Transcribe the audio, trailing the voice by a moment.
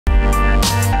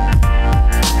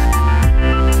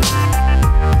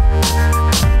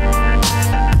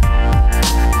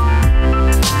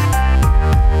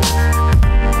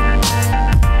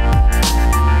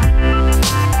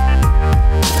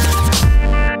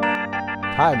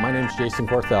Hi, my name is Jason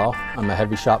Corthell. I'm a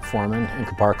heavy shop foreman in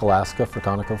Park, Alaska for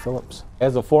ConocoPhillips.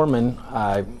 As a foreman,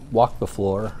 I walk the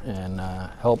floor and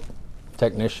help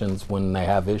technicians when they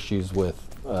have issues with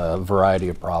a variety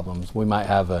of problems. We might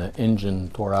have an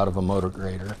engine tore out of a motor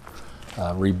grader,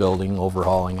 rebuilding,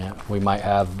 overhauling it. We might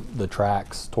have the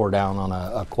tracks tore down on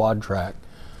a quad track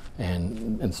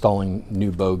and installing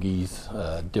new bogies,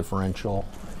 differential,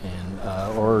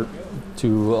 and or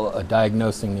to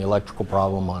diagnosing the electrical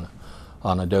problem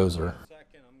on a dozer.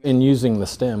 In using the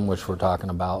STEM, which we're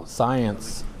talking about,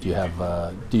 science, you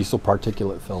have diesel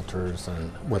particulate filters,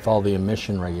 and with all the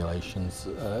emission regulations,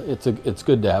 it's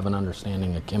good to have an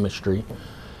understanding of chemistry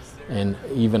and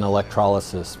even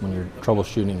electrolysis. When you're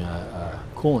troubleshooting a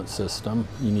coolant system,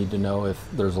 you need to know if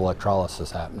there's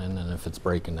electrolysis happening and if it's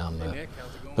breaking down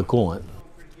the coolant.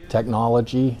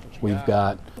 Technology, we've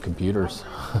got computers.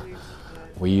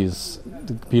 We use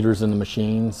the computers in the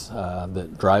machines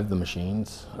that drive the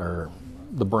machines, or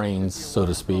the brains, so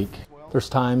to speak. There's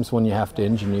times when you have to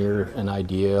engineer an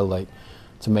idea, like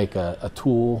to make a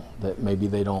tool that maybe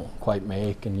they don't quite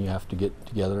make, and you have to get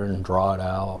together and draw it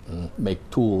out and make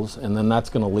tools. And then that's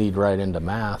going to lead right into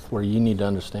math, where you need to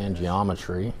understand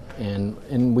geometry.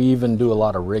 And we even do a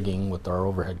lot of rigging with our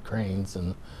overhead cranes,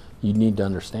 and you need to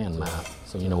understand math.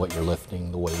 So you know what you're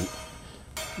lifting, the weight,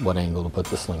 what angle to put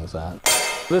the slings at.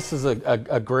 This is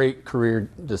a great career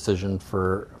decision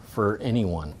for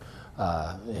anyone.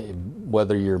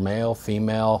 Whether you're male,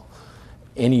 female,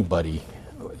 anybody,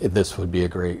 this would be a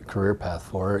great career path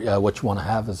for. What you want to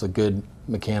have is a good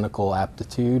mechanical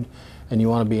aptitude, and you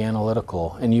want to be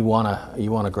analytical, and you want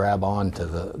to grab on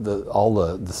to all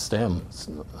the stems.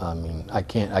 I mean, I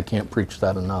can't preach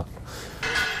that enough.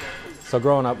 So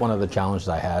growing up, one of the challenges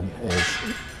I had is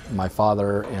my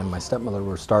father and my stepmother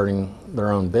were starting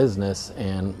their own business,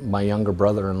 and my younger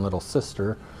brother and little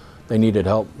sister, they needed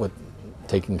help with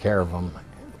taking care of them.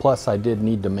 Plus, I did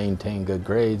need to maintain good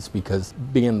grades, because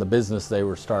being the business they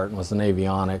were starting was in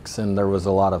avionics, and there was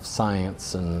a lot of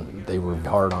science, and they were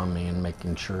hard on me and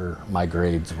making sure my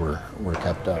grades were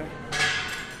kept up.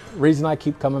 The reason I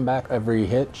keep coming back every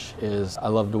hitch is I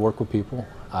love to work with people.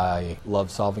 I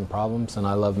love solving problems, and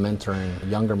I love mentoring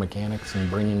younger mechanics and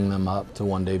bringing them up to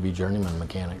one day be journeyman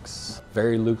mechanics.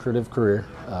 Very lucrative career,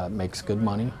 makes good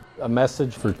money. A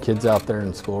message for kids out there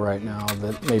in school right now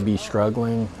that may be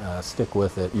struggling, stick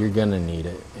with it. You're gonna need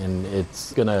it, and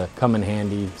it's gonna come in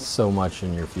handy so much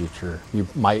in your future. You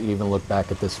might even look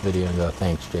back at this video and go,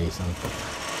 thanks, Jason.